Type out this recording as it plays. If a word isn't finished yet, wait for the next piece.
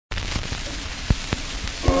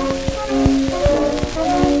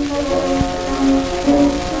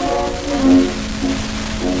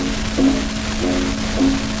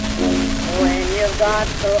got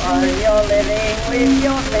to earn your living with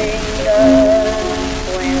your fingers.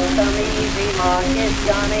 When some easy mark is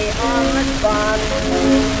Johnny on the spot,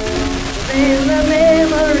 then the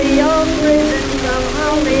memory of prison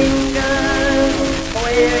somehow lingers,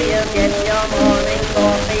 where you get your morning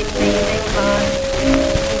coffee steaming hot,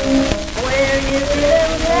 where you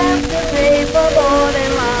didn't have to pay for board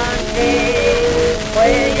and lodging,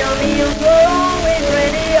 where your meals were always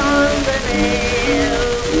ready on the nail.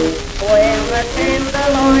 When the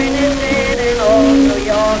tenderloin is dead and old New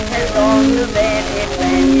York has gone to bed, it's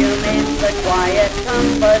when you miss the quiet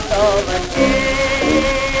comfort of a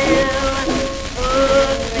jail.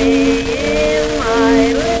 Put me in my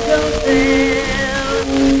little cell,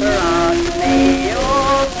 rock me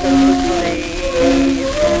off to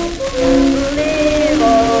sleep. Leave,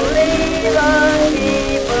 oh,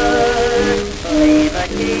 leave a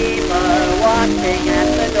keeper watching at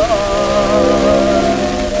the door.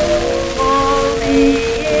 Call me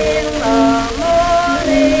in the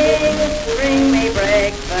morning, bring me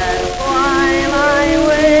breakfast while I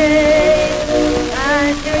wait,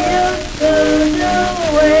 as you used to do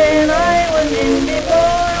when I was in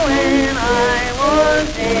before, when I was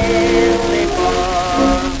in before.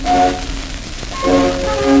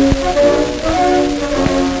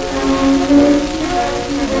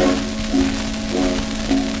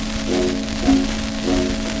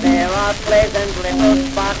 There are pleasant little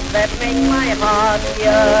spots that make my heart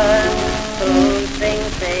yearn. Soon sing,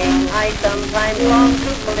 sing, I sometimes long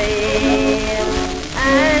to clean.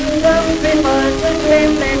 And some prefer to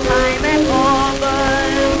spend their time at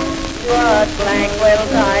Auburn, but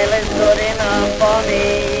Blackwell's Isle is good enough for me.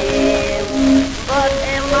 But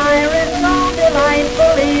Elmira's so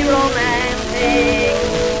delightfully romantic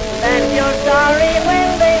that you're sorry when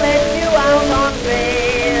they let you out on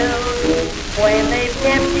bail. When they've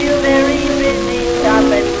kept you very busy,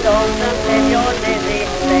 chopping stones until you're dizzy,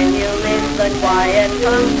 then you miss the quiet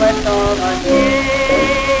comfort of a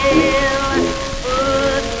jail.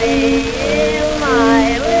 Put me in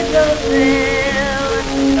my little cell,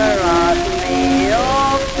 rock me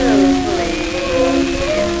off to sleep.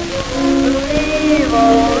 Leave,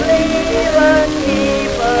 oh, leave a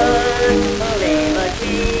keeper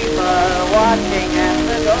watching at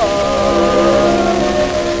the door.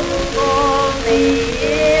 Call me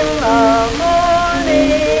in the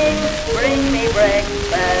morning, bring me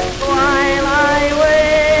breakfast while I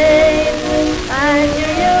wait, as you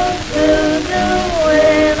used to do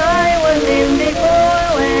when I was in before,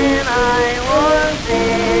 when I was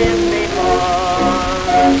in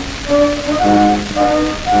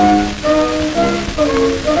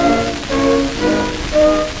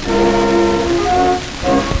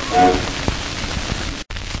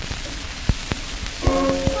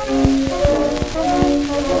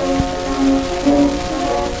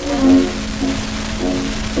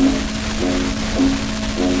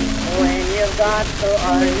got to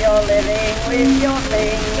earn your living with your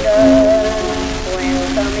fingers, when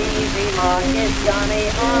some easy mark is Johnny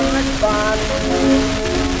on the spot,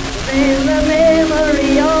 then the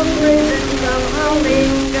memory of prison somehow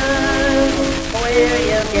lingers, where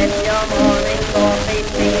you get your morning coffee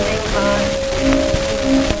steaming hot,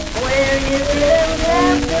 where you didn't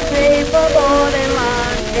have to pay for board and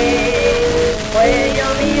lodging, where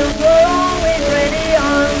your meals were always ready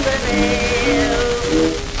on the nail.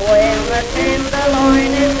 When the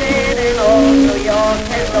tenderloin is dead and old New York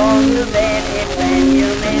has gone to bed, it's when you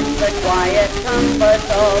miss the quiet comfort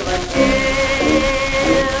of a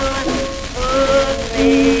jail. Put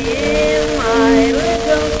me in my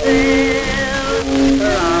little cell,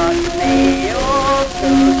 rock me off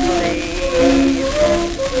to sleep.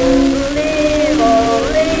 Leave, oh,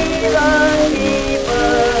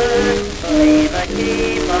 leave a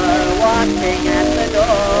keeper watching at the door.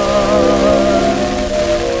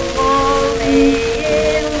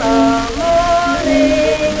 In the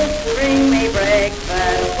morning, bring me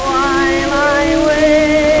breakfast while I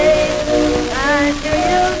wait, as you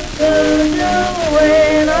used to do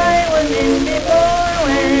when I was in before,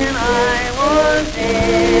 when I was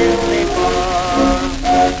in before.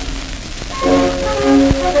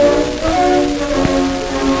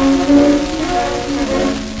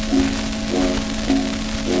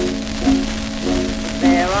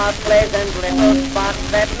 There are pleasant little spots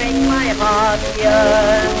that make my heart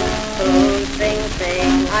yearn. Soon sing,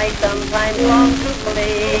 sing, I sometimes long to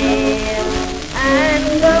clean. And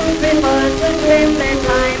some prefer to spend their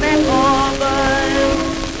time at Auburn,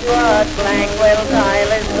 but Blackwell's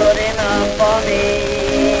Isle is good enough for me.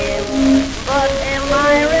 But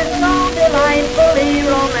Elmira's so delightfully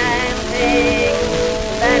romantic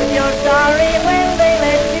that you're sorry when they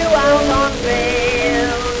let you out on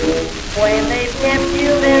bail. When they've kept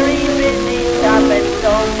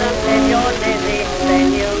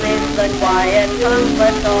quiet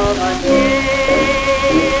comfort of a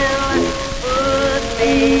chill. Put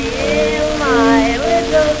me in my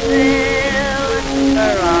little cell,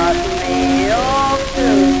 rock me off to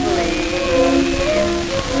sleep.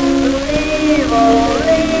 Leave, oh,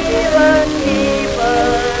 leave a keeper,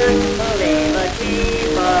 leave a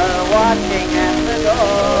keeper watching at the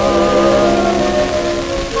door.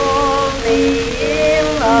 Call me in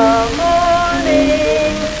the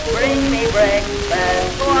morning, bring me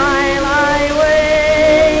breakfast while I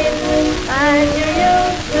wait, as you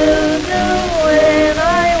used to do when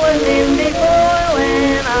I was in before,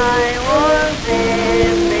 when I was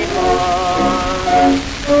in before.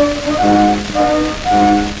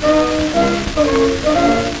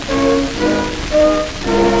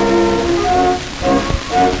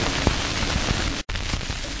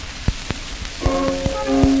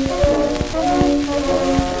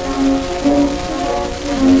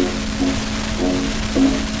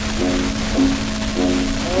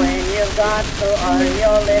 When you've got to earn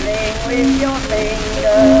your living with your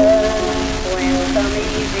fingers, when some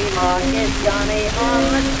easy mark is Johnny on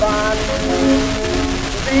the spot,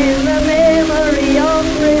 then the memory of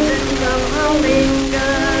prison somehow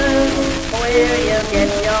lingers, where you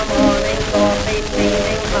get your morning coffee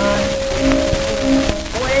steaming hot,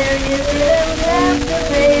 where you didn't have to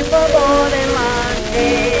pay for board and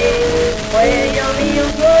lodging, where your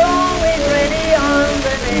meals were always ready on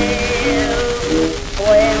the nail.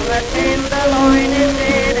 When the tenderloin is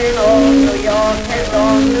dead and old New York has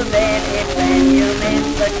gone to bed, it's when you miss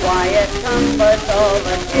the quiet comfort of a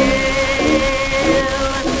chill.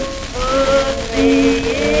 Put me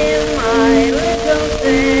in my little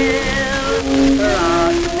cell,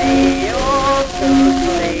 rock me off to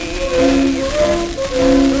sleep.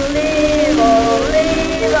 Leave, oh,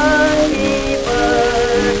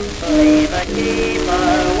 leave a keeper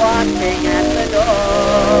watching at the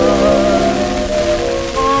door.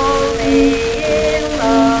 Call me in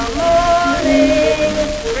the morning,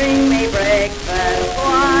 bring me breakfast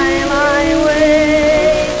while I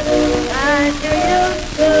wait, as you used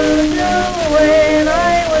to do when I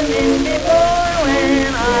was in before,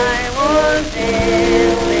 when I was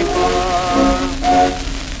in before.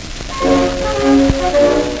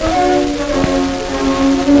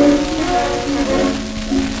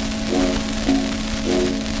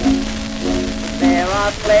 There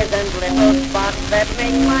are pleasant little spots that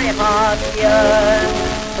make my heart yearn.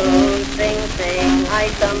 Tune, sing, sing, I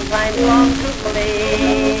sometimes long to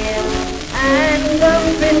clean. And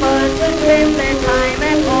some prefer to spend their time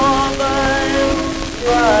at Auburn,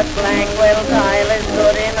 but Blackwell's Isle is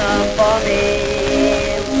good enough for me.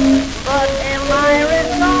 But Elmira is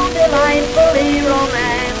so delightfully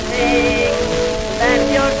romantic that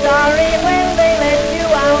you're sorry when they let you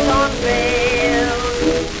out on bail.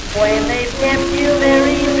 When they've kept you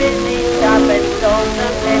very busy, chopping stones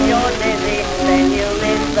until you're dizzy, then you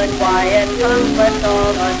miss the quiet comfort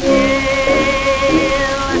of a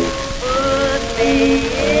chill. Put me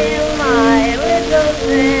in my little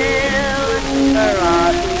cell,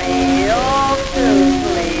 rock me off to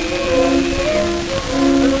sleep.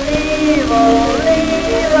 Leave, oh,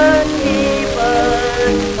 leave a keeper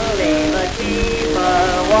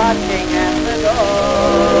watching at the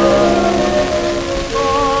door.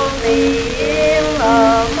 Call me in the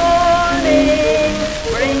morning,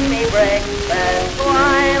 bring me breakfast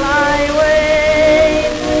while I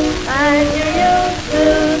wait, as you used to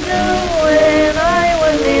do when I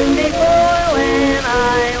was in before, when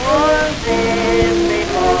I was in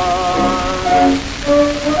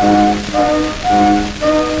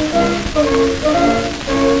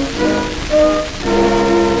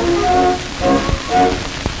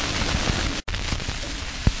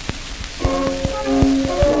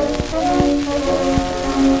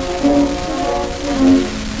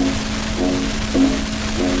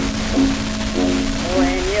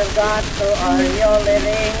When you've got to earn your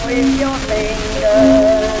living with your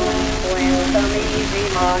fingers, when some easy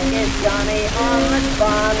mark is Johnny on the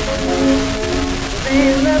spot,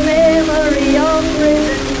 then the memory of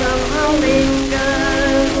prison somehow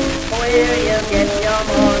lingers, where you get your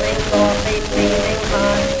morning coffee steaming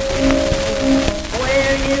hot,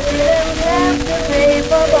 where you didn't have to pay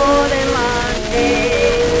for board and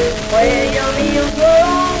lodging, where your meals were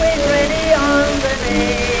always ready on the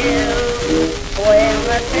nail. When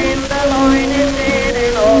the tenderloin is dead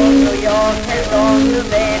and old New York has gone to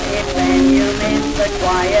bed, it's when you miss the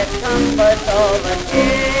quiet comfort of a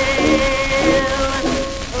chill.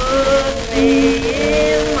 Put me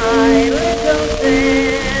in my little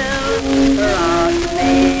cell, rock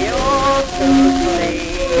me off to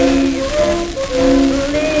sleep.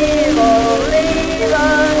 Leave, oh, leave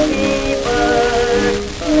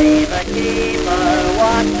a keeper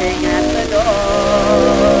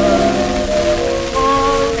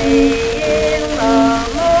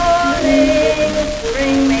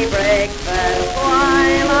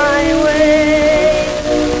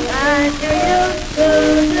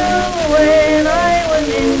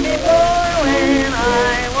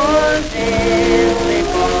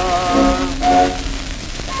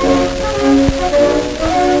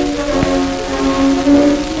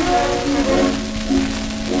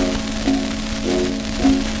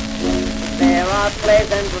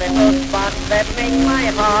pleasant little spots that make my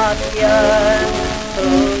heart yearn.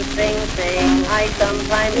 Soon sing, sing, I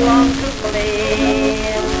sometimes long to play.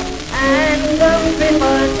 And country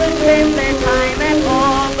persons claim their time at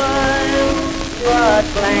Auburn, but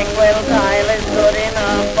Blackwell's Isle is good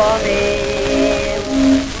enough for me.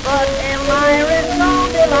 But Elmira's so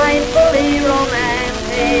delightfully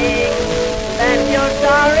romantic that you're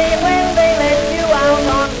sorry when they let you out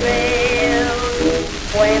on bail.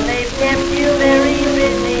 When they've kept you very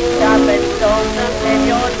busy, stop and don't until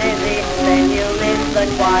you're dizzy, then you miss the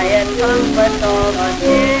quiet comfort of a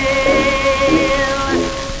jail.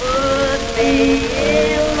 Put me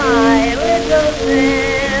in my little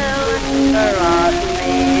cell, rock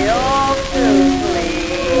me off to sleep.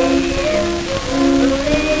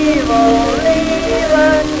 Leave, oh, leave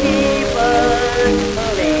a keeper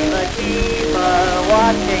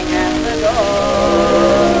watching at the door.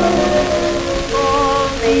 Call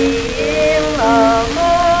me in the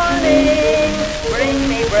morning, bring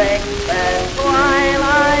me breakfast while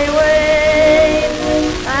I wait,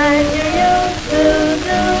 as you used to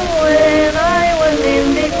do when I was in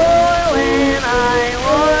before, when I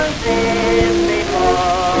was in before.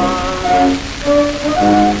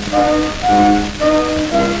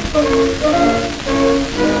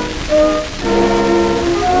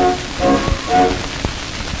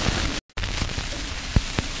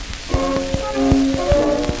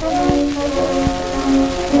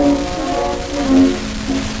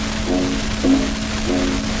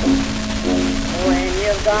 When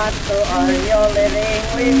you've got to earn your living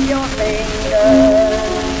with your fingers,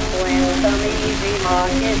 when some easy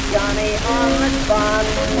mark is Johnny on the spot,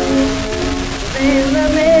 then the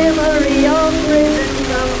memory of prison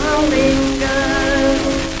somehow lingers,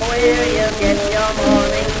 where you get your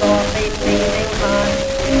morning coffee steaming hot,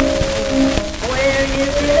 where you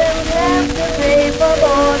didn't have to pay for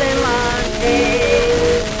board and lodging,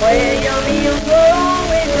 where your meals were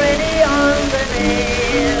always ready on the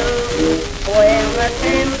nail. When the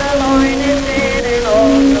tenderloin is dead and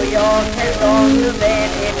old New York has gone to bed,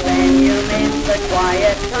 it's then you miss the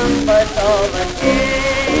quiet comfort of a jail.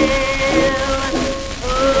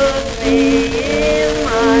 Put me in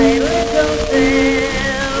my little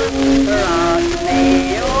cell, rock me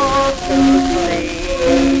off to sleep.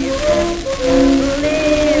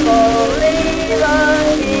 Leave, oh,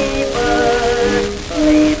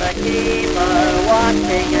 leave a keeper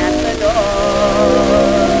watching at the door.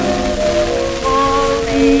 Call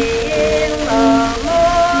me in the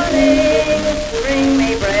morning, bring me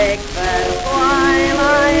breakfast while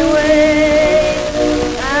I wait,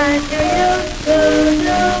 as you used to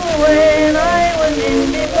do when I was in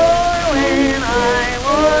before, when I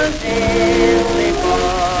was in before.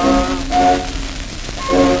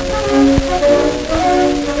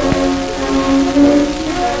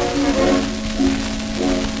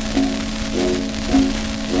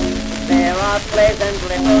 There are pleasant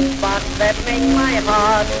little spots that make my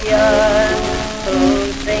heart yearn.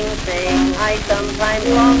 Soon sing, sing, I sometimes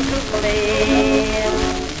long to play.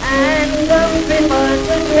 And country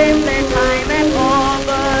persons claim their time at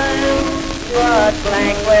Auburn, but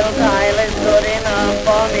Blackwell's Isle is good enough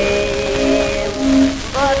for me.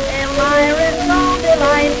 But Elmira's so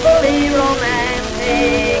delightfully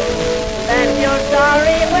romantic that you're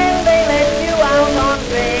sorry when they let you out on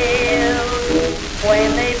bail. When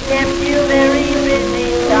they've kept you very busy,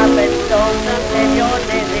 stop and don't until you're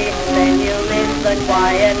dizzy, then you miss the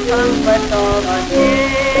quiet comfort of a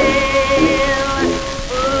jail.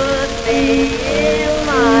 Put me in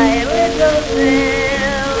my little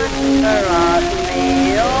cell, rock me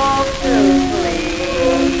off to sleep.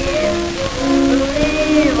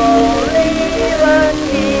 Leave, oh, leave a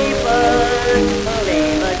keeper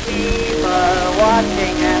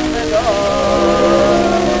watching at the door.